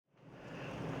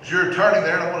As you're turning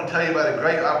there, I want to tell you about a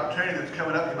great opportunity that's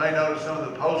coming up. You may notice some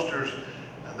of the posters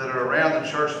that are around the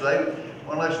church today. I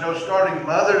want to let you know, starting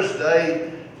Mother's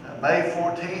Day, May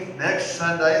 14th, next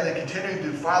Sunday, and then continuing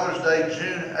through Father's Day,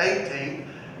 June 18th,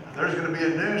 there's going to be a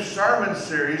new sermon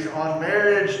series on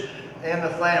marriage and the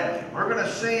family. We're going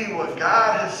to see what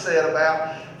God has said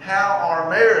about how our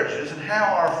marriages and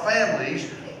how our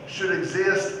families should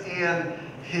exist in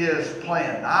His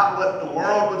plan. Not what the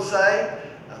world would say.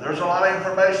 There's a lot of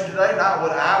information today, not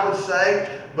what I would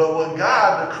say, but what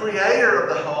God, the creator of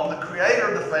the home, the creator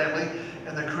of the family,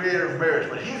 and the creator of marriage.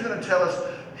 But He's going to tell us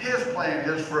His plan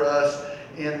is for us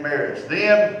in marriage.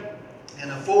 Then, in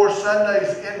the 4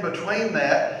 Sundays in between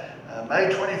that, May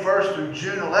 21st through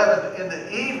June 11th, in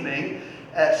the evening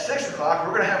at 6 o'clock,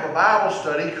 we're going to have a Bible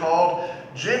study called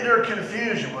Gender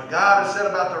Confusion, what God has said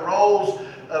about the roles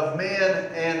of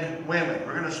men and women.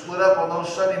 We're going to split up on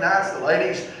those Sunday nights. The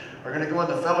ladies are going to go in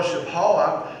the fellowship hall.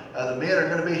 The men are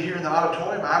going to be here in the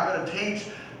auditorium. I'm going to teach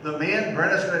the men.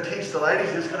 Brenda's going to teach the ladies.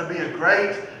 It's going to be a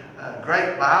great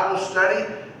Bible study.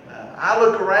 I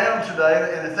look around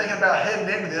today and thinking about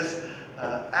heading into this.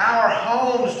 Our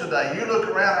homes today, you look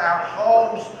around, our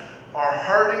homes are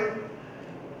hurting.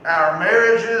 Our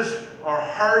marriages are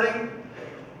hurting.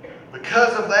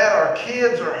 Because of that, our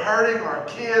kids are hurting. Our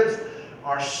kids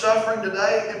are suffering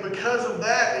today. And because of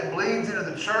that, it bleeds into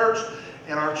the church.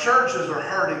 And our churches are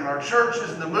hurting. And our churches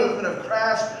and the movement of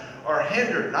Christ are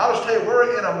hindered. And I'll just tell you,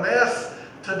 we're in a mess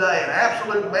today. An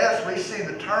absolute mess. We see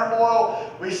the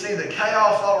turmoil. We see the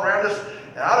chaos all around us.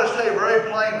 And I'll just tell you very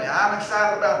plainly, I'm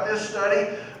excited about this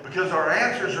study because our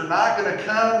answers are not going to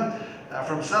come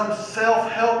from some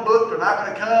self-help book. They're not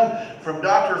going to come from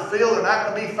Dr. Phil. They're not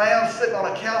going to be found sitting on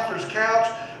a counselor's couch.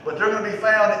 But they're going to be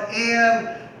found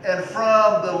in and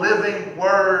from the living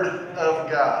Word of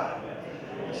God.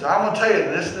 So I'm going to tell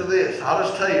you, listen to this. I'll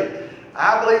just tell you,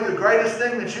 I believe the greatest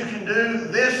thing that you can do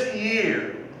this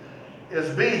year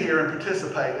is be here and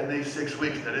participate in these 6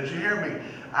 weeks. Now, did you hear me?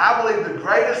 I believe the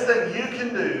greatest thing you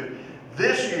can do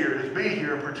this year is be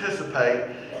here and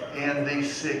participate in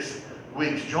these 6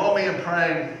 weeks. Join me in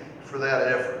praying for that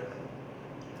effort.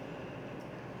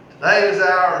 Today is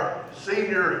our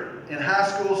senior in high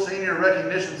school, Senior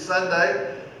Recognition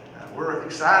Sunday. We're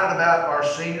excited about our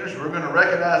seniors. We're going to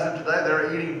recognize them today.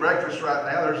 They're eating breakfast right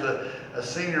now. There's a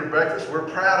senior breakfast. We're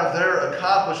proud of their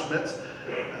accomplishments.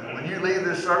 When you leave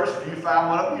this service, if you find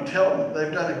one of them, you tell them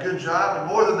they've done a good job. And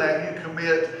more than that, you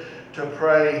commit to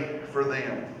pray for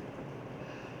them.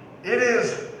 It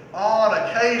is on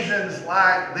occasions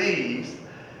like these,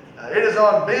 it is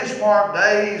on benchmark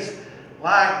days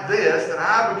like this that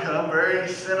I become very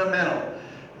sentimental.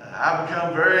 I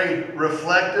become very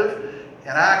reflective.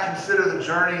 And I consider the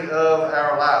journey of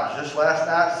our lives. Just last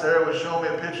night, Sarah was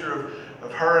showing me a picture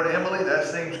of her and Emily. That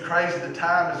seems crazy. The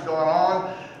time has gone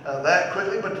on that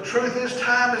quickly. But the truth is,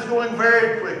 time is going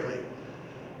very quickly.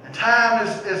 And time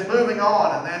is moving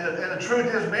on. And the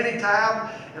truth is, many times,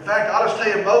 in fact, I'll just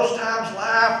tell you, most times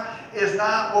life is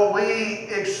not what we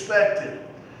expected.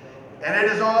 And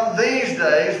it is on these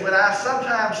days when I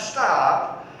sometimes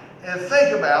stop and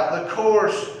think about the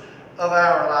course of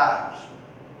our lives.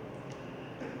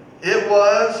 It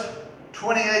was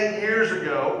 28 years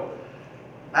ago,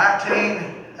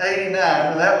 1989,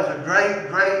 and that was a great,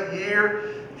 great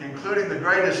year, concluding the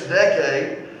greatest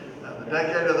decade, the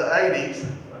decade of the 80s,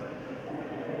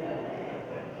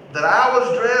 that I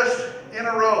was dressed in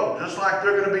a robe, just like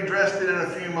they're going to be dressed in a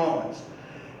few moments.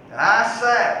 And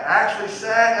I actually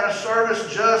sat in a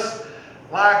service just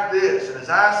like this. And as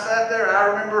I sat there, I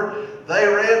remember they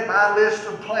read my list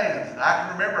of plans. And I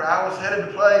can remember I was headed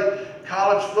to play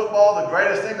college football, the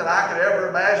greatest thing that I could ever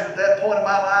imagine at that point in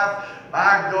my life.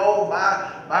 My goal,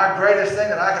 my greatest thing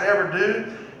that I could ever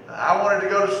do. I wanted to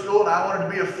go to school and I wanted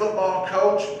to be a football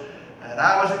coach. And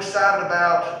I was excited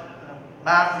about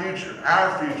my future,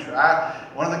 our future.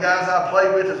 One of the guys I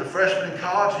played with as a freshman in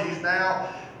college, he's now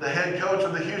the head coach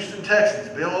of the Houston Texans,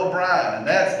 Bill O'Brien. And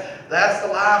that's the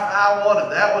life I wanted.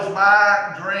 That was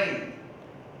my dream.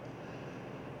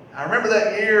 I remember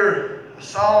that year a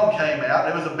song came out.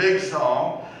 It was a big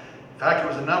song. In fact, it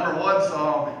was the #1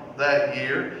 song that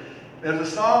year. It was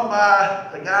a song by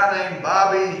a guy named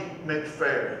Bobby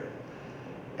McFerrin.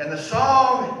 And the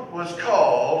song was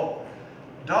called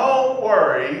Don't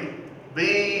Worry,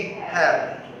 Be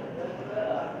Happy.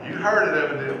 You heard it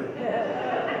evidently.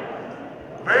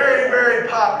 Very, very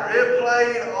popular. It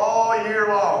played all year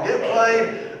long.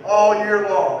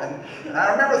 And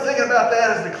I remember thinking about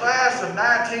that as the class of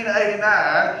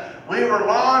 1989, we were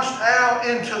launched out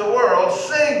into the world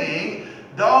singing,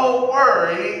 Don't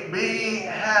Worry, Be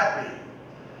Happy.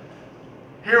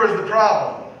 Here was the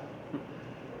problem.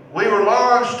 We were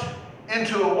launched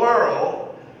into a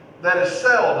world that is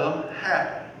seldom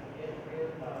happy.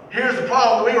 Here's the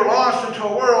problem. We were launched into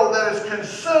a world that is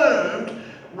consumed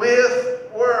with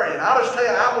worry. And I'll just tell you,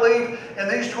 I believe in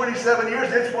these 27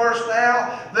 years, it's worse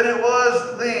now than it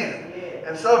was then.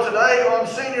 And so today on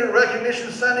Senior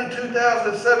Recognition Sunday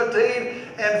 2017,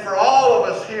 and for all of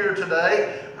us here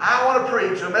today, I want to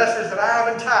preach a message that I have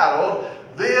entitled,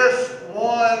 This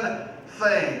One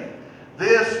Thing.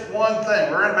 This one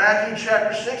thing. We're in Matthew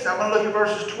chapter 6. I'm going to look at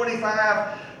verses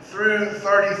 25 through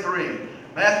 33.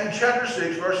 Matthew chapter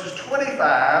 6, verses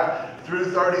 25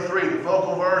 through 33. The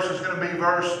focal verse is going to be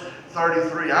verse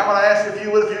 33. I'm going to ask if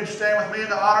you'd stand with me in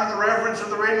the honor and the reverence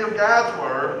of the reading of God's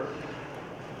Word.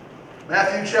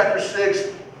 Matthew chapter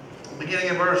 6, beginning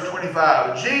in verse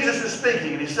 25. Jesus is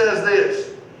speaking, and he says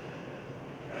this.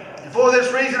 And for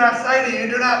this reason I say to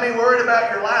you, do not be worried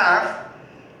about your life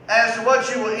as to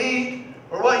what you will eat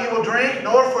or what you will drink,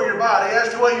 nor for your body as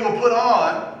to what you will put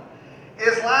on.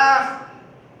 Is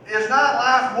not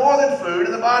life more than food,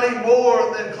 and the body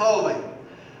more than clothing?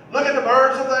 Look at the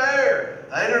birds of the air.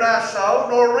 They do not sow,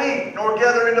 nor reap, nor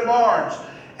gather into barns,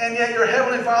 and yet your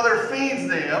heavenly Father feeds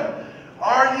them.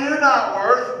 Are you not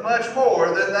worth much more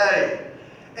than they?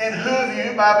 And who of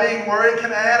you, by being worried,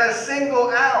 can add a single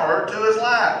hour to his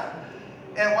life?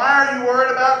 And why are you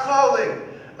worried about clothing?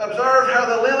 Observe how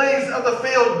the lilies of the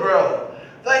field grow.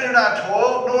 They do not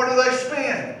toil, nor do they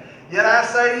spin. Yet I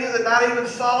say to you that not even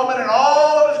Solomon in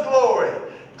all of his glory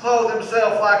clothed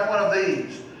himself like one of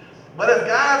these. But if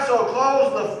God so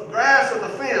clothes the grass of the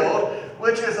field,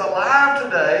 which is alive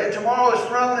today, and tomorrow is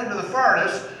thrown into the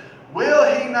furnace, will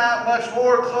he not much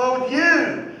more clothe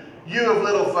you, you of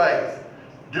little faith?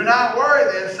 Do not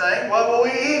worry then, saying, what will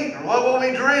we eat, or what will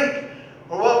we drink,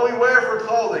 or what will we wear for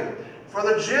clothing? For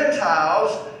the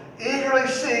Gentiles eagerly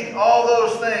seek all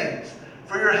those things.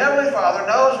 For your heavenly Father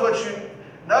knows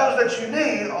that you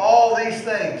need all these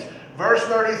things. Verse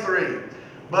 33.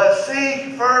 But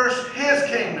seek first his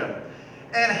kingdom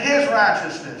and his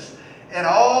righteousness, and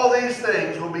all these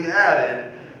things will be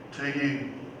added to you.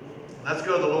 Let's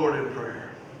go to the Lord in prayer.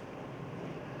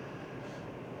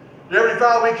 Dear Heavenly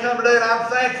Father, we come today and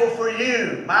I'm thankful for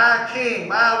you, my King,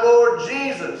 my Lord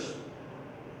Jesus,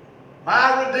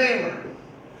 my Redeemer,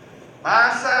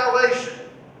 my salvation,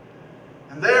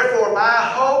 and therefore my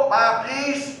hope, my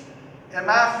peace, and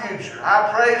my future.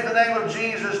 I praise the name of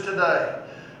Jesus today.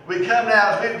 We come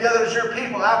now as we've gathered as your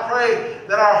people. I pray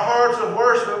that our hearts of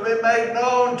worship have been made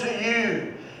known to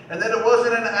you, and that it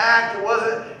wasn't an act, it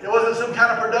wasn't some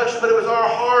kind of production, but it was our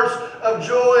hearts of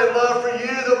joy and love for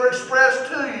you that were expressed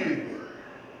to you.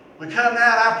 We come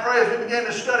now and I pray as we begin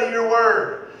to study your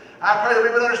word, I pray that we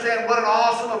would understand what an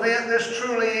awesome event this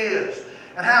truly is,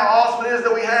 and how awesome it is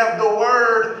that we have the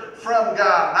word from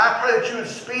God. And I pray that you would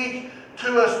speak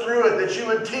to us through it, that you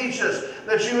would teach us,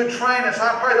 that you would train us.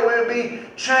 I pray that we would be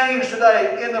changed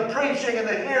today in the preaching and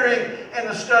the hearing and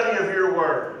the study of your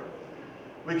word.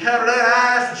 We come today and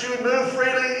I ask that you would move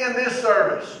freely in this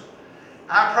service.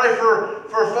 I pray for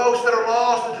folks that are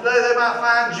lost, that today they might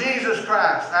find Jesus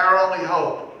Christ, our only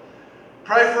hope.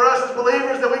 Pray for us as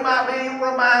believers that we might be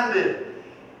reminded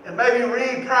and maybe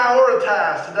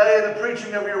reprioritize today in the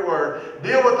preaching of your word.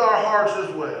 Deal with our hearts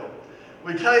as well.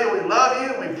 We tell you we love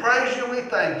you, we praise you, we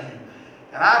thank you.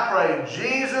 And I pray in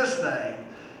Jesus' name,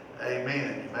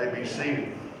 amen. You may be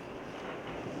seated.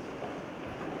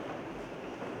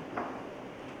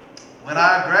 When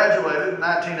I graduated in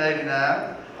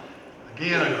 1989,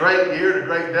 again a great year and a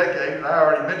great decade, and I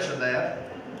already mentioned that.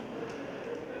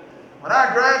 When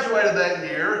I graduated that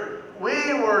year,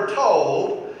 we were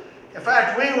told, in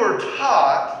fact we were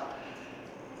taught,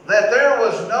 that there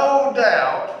was no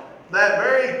doubt that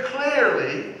very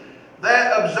clearly,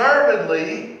 that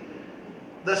observedly,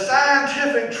 the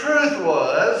scientific truth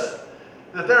was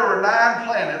that there were 9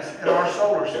 planets in our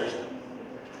solar system.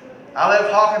 I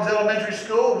left Hawkins Elementary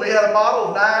School. We had a model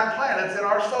of 9 planets in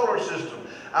our solar system.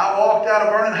 I walked out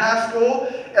of Vernon High School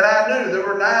and I knew there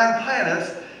were 9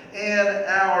 planets in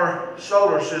our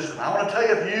solar system. I want to tell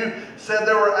you, if you said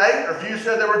there were 8 or if you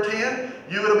said there were 10,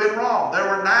 you would have been wrong. There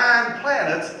were 9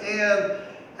 planets in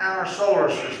our solar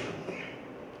system.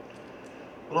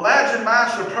 Well, imagine my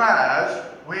surprise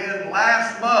when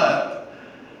last month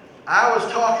I was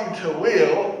talking to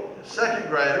Will, a 2nd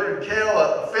grader, and Kel,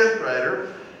 a 5th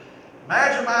grader.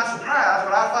 Imagine my surprise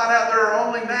when I find out there are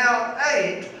only now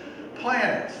 8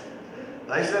 planets.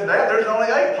 They said, Dad, there's only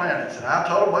 8 planets. And I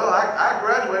told them, well, I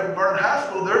graduated from Vernon High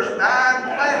School. There's 9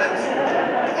 planets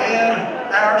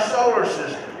in our solar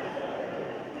system.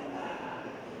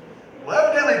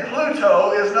 Well, evidently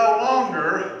Pluto is no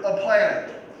longer a planet.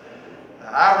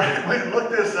 I went and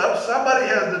looked this up. enough, somebody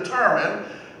has determined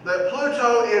that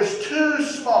Pluto is too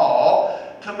small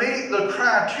to meet the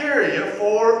criteria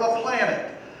for a planet.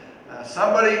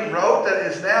 Somebody wrote that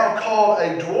it's now called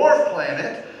a dwarf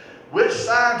planet, which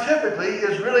scientifically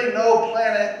is really no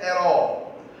planet at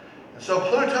all. And so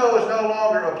Pluto is no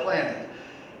longer a planet.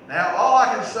 Now, all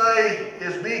I can say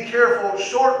is be careful,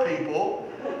 short people,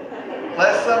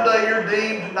 lest someday you're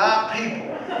deemed not people.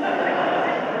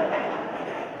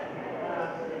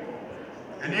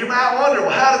 And you might wonder,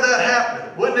 well, how did that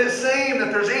happen? Wouldn't it seem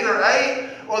that there's either 8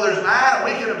 or there's 9, and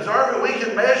we can observe it, we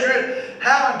can measure it?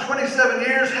 How in 27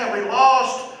 years have we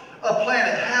lost a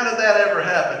planet? How did that ever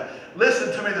happen?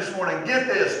 Listen to me this morning. Get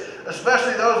this,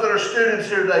 especially those that are students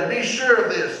here today. Be sure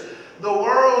of this. The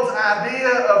world's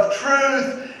idea of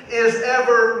truth is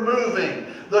ever moving.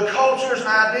 The culture's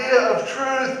idea of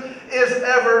truth is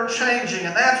ever changing.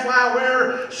 And that's why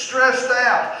we're stressed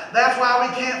out. That's why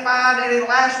we can't find any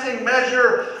lasting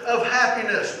measure of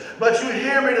happiness. But you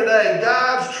hear me today.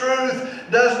 God's truth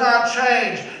does not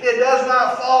change. It does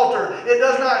not falter. It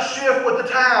does not shift with the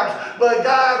times. But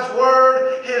God's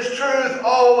word, His truth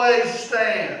always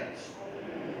stands.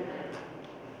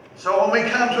 So when we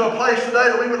come to a place today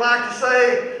that we would like to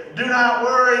say, do not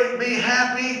worry, be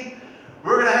happy,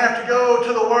 we're going to have to go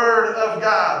to the Word of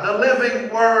God, the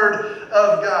living Word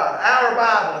of God, our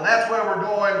Bible, and that's where we're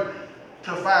going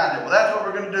to find it. Well, that's what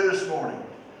we're going to do this morning.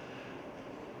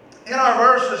 In our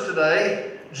verses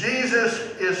today, Jesus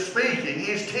is speaking,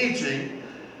 He's teaching,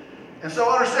 and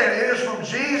so understand, it is from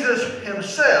Jesus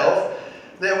Himself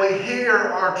that we hear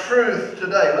our truth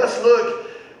today. Let's look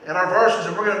at our verses,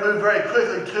 and we're going to move very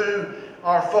quickly to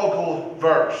our focal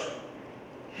verse.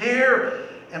 Here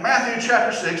in Matthew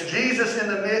chapter 6, Jesus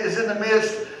is in the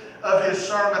midst of His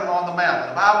Sermon on the Mount.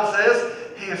 The Bible says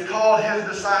He has called His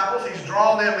disciples. He's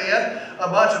drawn them in. A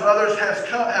bunch of others have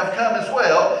come as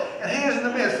well. And He is in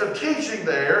the midst of teaching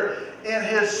there in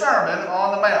His Sermon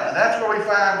on the Mount. And that's where we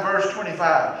find verse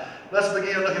 25. Let's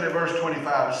begin looking at verse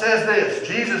 25. It says this,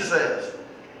 Jesus says,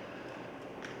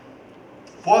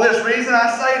 "For this reason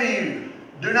I say to you,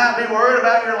 do not be worried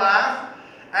about your life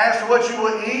as to what you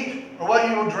will eat or what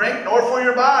you will drink, nor for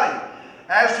your body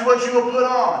as to what you will put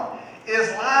on.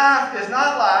 Is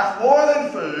not life more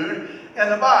than food,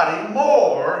 and the body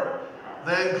more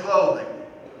than clothing?"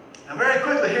 And very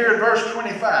quickly here in verse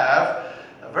 25,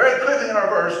 very quickly in our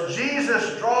verse,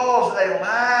 Jesus draws a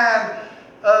line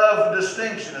of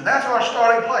distinction. And that's our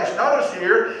starting place. Notice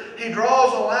here, He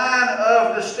draws a line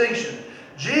of distinction.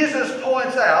 Jesus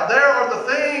points out there are the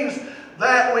things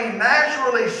that we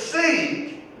naturally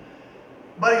seek,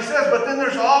 but He says, but then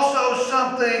there's also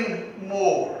something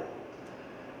more.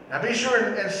 Now be sure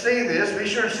and see this. Be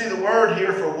sure to see the word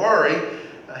here for worry.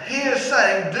 He is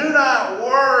saying, do not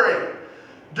worry.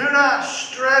 Do not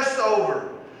stress over.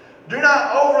 Do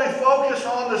not overly focus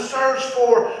on the search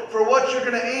for what you're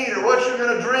going to eat or what you're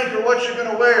going to drink or what you're going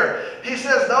to wear. He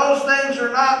says those things are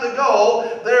not the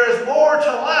goal. There is more to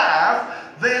life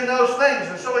than those things.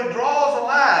 And so He draws a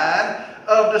line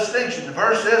of distinction. The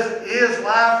verse says, is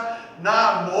life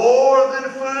not more than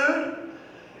food?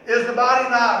 Is the body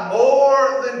not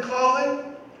more than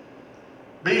clothing?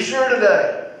 Be sure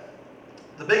today,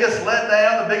 the biggest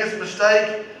letdown, the biggest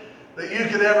mistake that you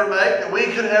could ever make, that we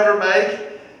could ever make,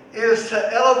 is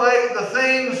to elevate the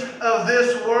things of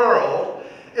this world,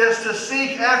 is to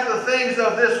seek after the things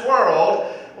of this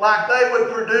world like they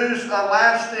would produce a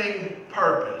lasting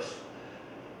purpose.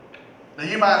 Now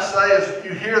you might say as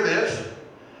you hear this,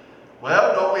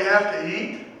 well, don't we have to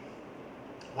eat?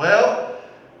 Well,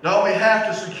 don't we have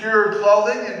to secure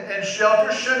clothing and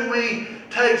shelter? Shouldn't we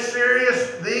take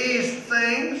serious these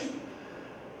things?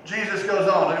 Jesus goes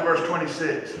on, look at verse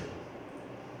 26.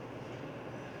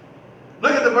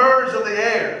 Look at the birds of the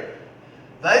air.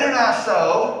 They do not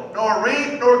sow, nor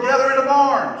reap, nor gather into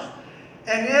barns,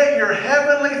 and yet your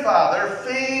heavenly Father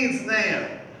feeds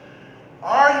them.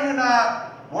 Are you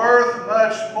not worth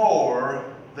much more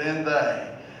than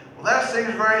they? Well, that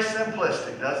seems very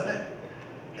simplistic, doesn't it?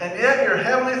 And yet your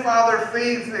heavenly Father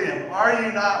feeds them. Are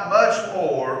you not much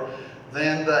more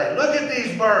than they? Look at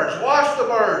these birds. Watch the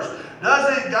birds.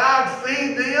 Doesn't God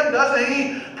feed them? Doesn't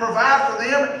He provide for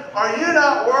them? Are you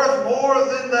not worth more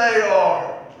than they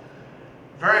are?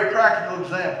 Very practical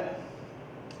example.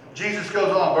 Jesus goes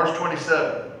on, verse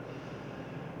 27.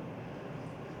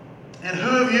 And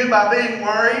who of you, by being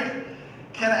worried,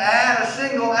 can add a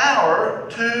single hour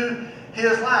to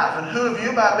his life? And who of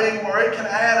you, by being worried, can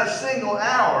add a single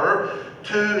hour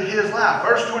to his life?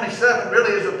 Verse 27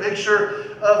 really is a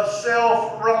picture of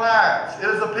self-reliance. It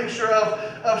is a picture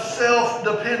of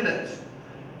self-dependence.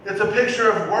 It's a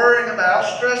picture of worrying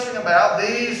about, stressing about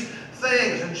these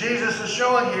things. And Jesus is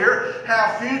showing here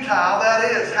how futile that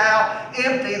is, how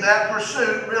empty that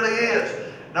pursuit really is.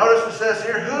 Notice it says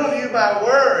here, who of you by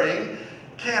worrying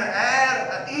can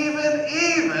add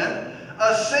even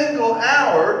a single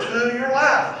hour to your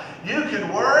life? You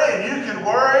can worry and you can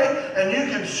worry and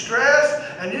you can stress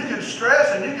and you can stress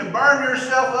and you can burn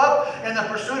yourself up in the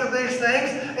pursuit of these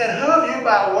things. And who of you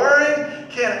by worrying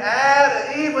can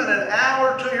add even an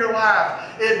hour to your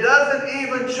life? It doesn't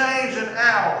even change an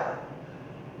hour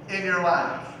in your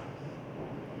life.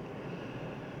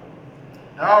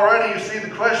 Now already you see the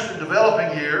question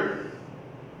developing here.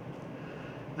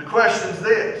 The question is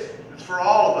this. It's for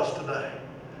all of us today.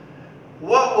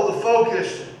 What will the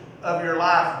focus of your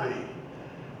life be?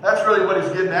 That's really what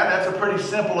he's getting at. That's a pretty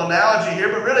simple analogy here,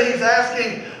 but really he's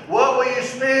asking, what will you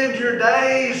spend your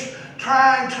days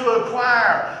trying to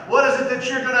acquire? What is it that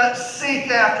you're going to seek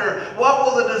after? What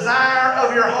will the desire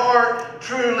of your heart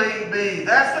truly be?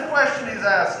 That's the question he's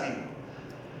asking.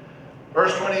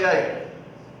 Verse 28.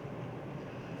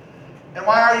 And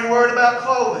why are you worried about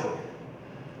clothing?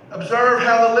 Observe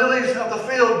how the lilies of the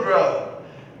field grow.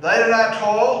 They do not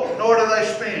toil, nor do they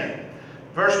spin.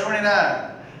 Verse 29.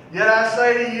 Yet I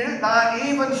say to you, not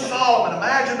even Solomon,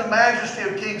 imagine the majesty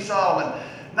of King Solomon,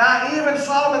 not even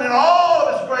Solomon in all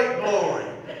of his great glory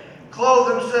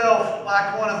clothed himself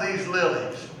like one of these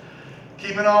lilies.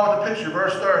 Keeping on with the picture,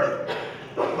 verse 30.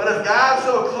 But if God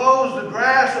so clothes the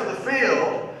grass of the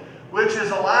field, which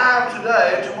is alive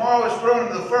today, and tomorrow is thrown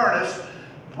into the furnace,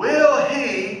 will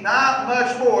he not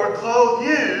much more clothe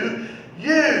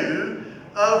you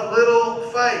of little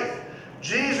faith?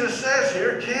 Jesus says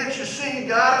here, can't you see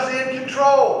God is in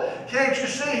control? Can't you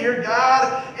see here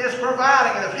God is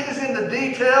providing? And if he's in the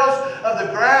details of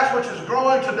the grass which is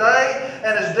growing today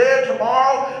and is dead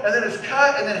tomorrow and then is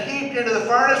cut and then heaped into the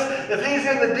furnace, if he's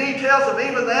in the details of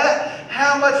even that,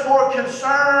 how much more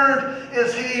concerned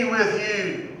is he with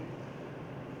you?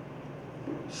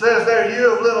 It says there,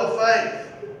 you of little faith.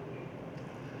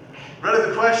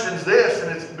 Really the question is this,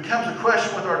 and it becomes a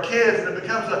question with our kids, and it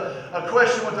becomes a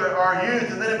question with our youth,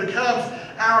 and then it becomes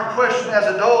our question as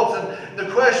adults. And the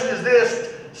question is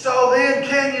this, so then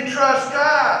can you trust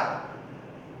God?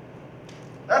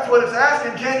 That's what it's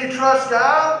asking. Can you trust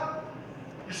God?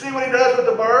 You see what he does with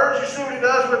the birds? You see what he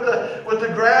does with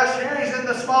the grass here? He's in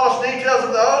the smallest details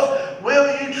of those. Will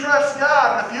you trust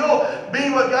God? And if you'll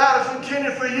be what God has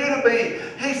intended for you to be,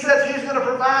 he says he's going to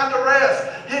provide the rest.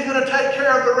 He's going to take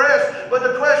care of the rest. But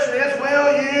the question is,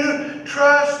 will you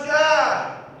trust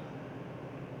God?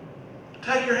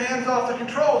 Take your hands off the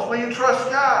controls. Will you trust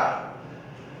God?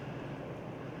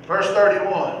 Verse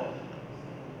 31.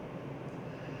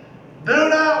 Do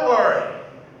not worry.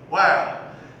 Wow.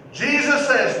 Jesus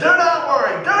says, do not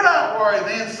worry,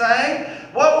 then saying,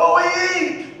 what will we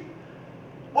eat?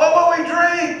 What will we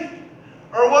drink?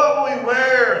 Or what will we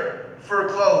wear for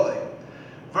clothing?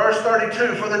 Verse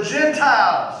 32, for the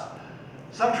Gentiles,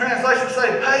 some translations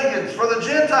say pagans, for the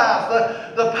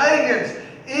Gentiles, the pagans,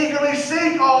 eagerly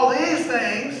seek all these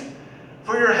things,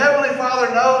 for your heavenly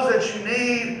Father knows that you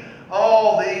need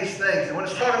all these things. And when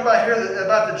it's talking about here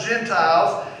about the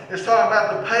Gentiles, it's talking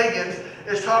about the pagans,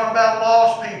 it's talking about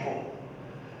lost people.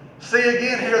 See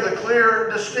again here the clear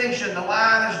distinction. The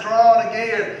line is drawn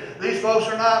again. These folks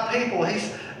are not people.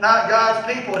 He's not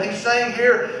God's people. And he's saying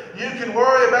here, you can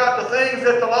worry about the things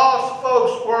that the lost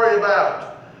folks worry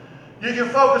about. You can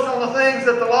focus on the things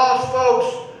that the lost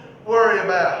folks worry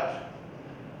about.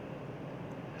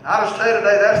 I'll just tell you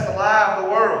today, that's the lie of the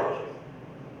world.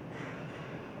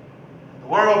 The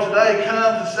world today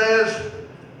comes and says,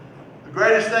 the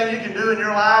greatest thing you can do in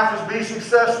your life is be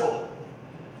successful.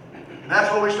 And that's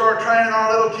what we start training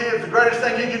our little kids. The greatest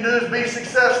thing you can do is be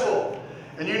successful.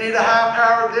 And you need a high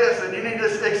power at this, and you need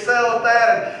to excel at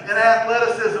that, and in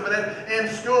athleticism, and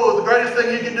in school. The greatest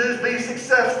thing you can do is be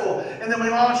successful. And then we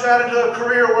launch out into a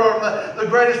career world, and the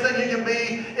greatest thing you can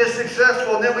be is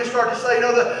successful. And then we start to say,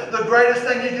 the greatest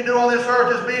thing you can do on this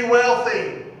earth is be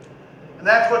wealthy. And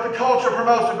that's what the culture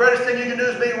promotes. The greatest thing you can do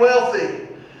is be wealthy.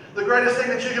 The greatest thing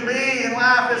that you can be in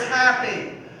life is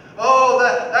happy. Oh,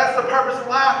 that's the purpose of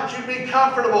life, that you'd be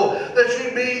comfortable, that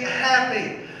you'd be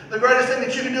happy. The greatest thing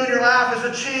that you can do in your life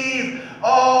is achieve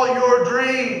all your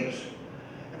dreams.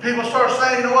 And people start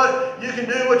saying, you know what, you can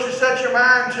do what you set your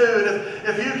mind to. And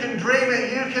if you can dream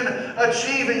it, you can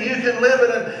achieve it, you can live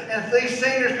it. And these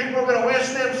seniors, people are going to wish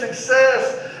them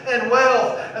success and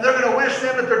wealth. And they're going to wish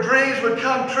them that their dreams would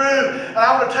come true. And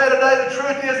I want to tell you today, the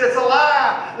truth is it's a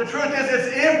lie. The truth is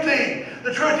it's empty.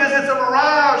 The truth is it's a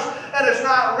mirage and it's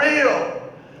not real.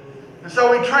 And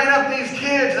so we train up these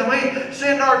kids and we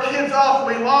send our kids off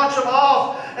and we launch them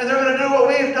off and they're going to do what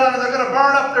we've done and they're going to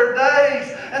burn up their days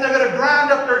and they're going to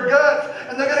grind up their guts,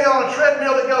 and they're going to get on a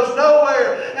treadmill that goes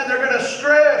nowhere, and they're going to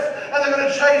stress, and they're going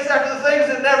to chase after the things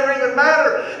that never even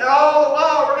matter. And all the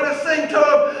while we're going to sing to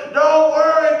them, don't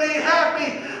worry, be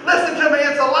happy. Listen to me,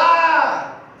 it's a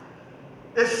lie.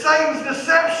 It's Satan's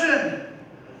deception.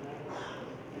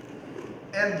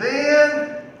 And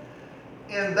then,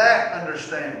 in that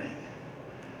understanding,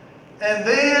 and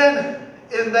then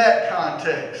in that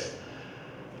context,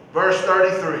 verse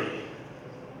 33.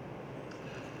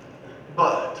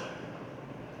 But,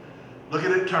 look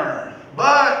at it turn.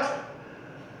 But,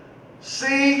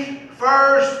 seek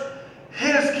first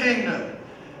His kingdom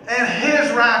and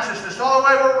His righteousness. The only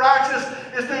way we're righteous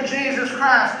is through Jesus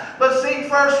Christ. But seek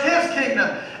first His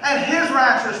kingdom and His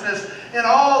righteousness, and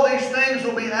all these things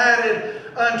will be added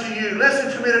unto you.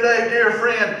 Listen to me today, dear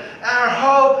friend. Our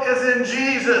hope is in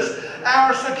Jesus.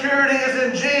 Our security is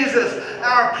in Jesus.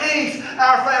 Our peace,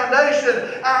 our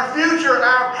foundation, our future,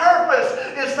 our purpose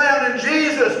is found in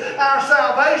Jesus. Our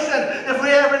salvation, if we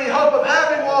have any hope of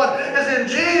having one, is in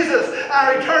Jesus.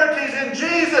 Our eternity is in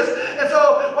Jesus. And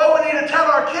so what we need to tell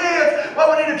our kids,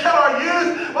 what we need to tell our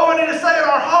youth, what we need to say in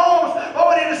our homes, what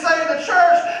we need to say in the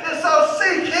church is so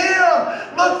seek Him,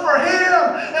 look for Him,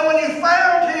 and when you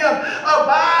found Him,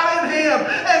 abide in Him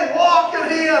and walk in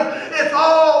Him. It's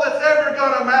all that's ever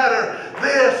going to matter.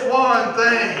 This one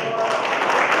thing.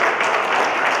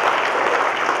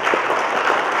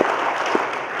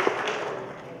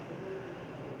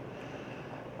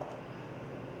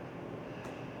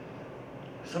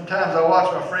 Sometimes I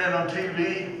watch my friend on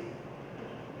TV.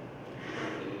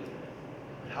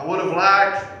 I would have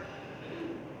liked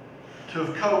to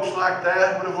have coached like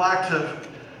that. Would have liked to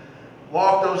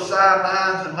walk those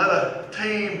sidelines and led a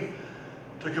team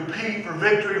to compete for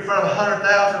victory in front of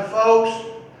 100,000 folks.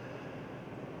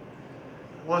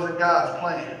 It wasn't God's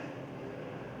plan.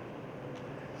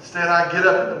 Instead, I get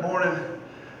up in the morning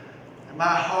and my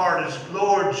heart is,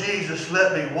 Lord Jesus,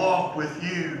 let me walk with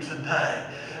you today.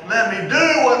 Let me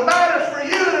do what matters for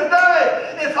you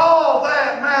today. It's all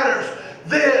that matters.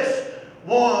 This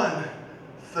one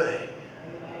thing.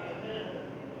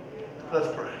 Let's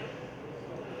pray.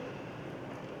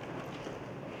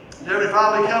 Heavenly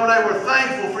Father, we come today, we're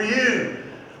thankful for you.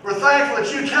 We're thankful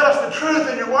that you tell us the truth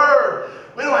in your word.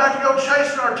 We don't have to go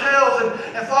chasing our tails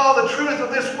and follow the truth of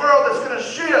this world that's going to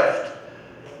shift.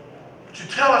 But you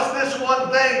tell us this one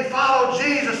thing, follow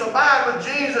Jesus, abide with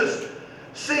Jesus,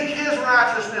 seek His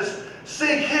righteousness,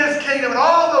 seek His kingdom, and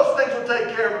all those things will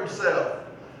take care of Himself.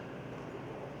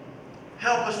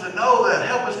 Help us to know that.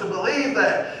 Help us to believe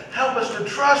that. Help us to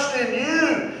trust in you.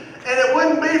 And it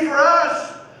wouldn't be for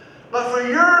us, but for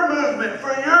your movement,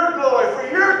 for your glory,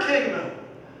 for your kingdom.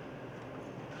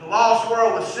 The lost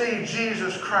world would see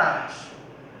Jesus Christ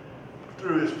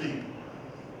through His people.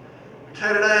 We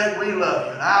tell you today, we love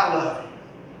you and I love you.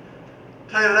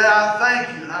 I tell you today, I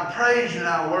thank you and I praise you and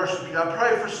I worship you. I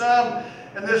pray for some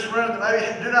in this room that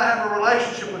maybe do not have a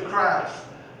relationship with Christ.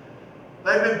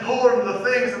 They've been pulled into the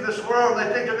things of this world and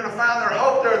they think they're going to find their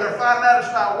hope there and they're finding out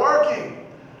it's not working.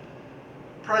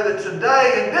 Pray that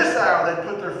today, in this hour, they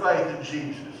put their faith in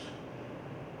Jesus.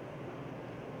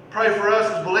 Pray for us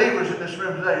as believers in this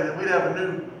room today that we'd have a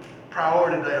new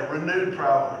priority today, a renewed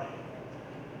priority.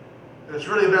 That it's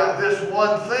really about this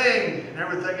one thing and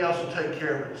everything else will take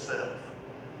care of itself.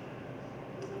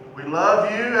 We love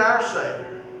you, our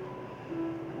Savior.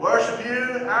 We worship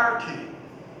you, our King.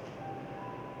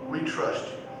 We trust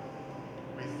you.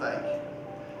 We thank you.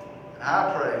 And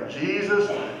I pray in Jesus'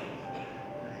 name.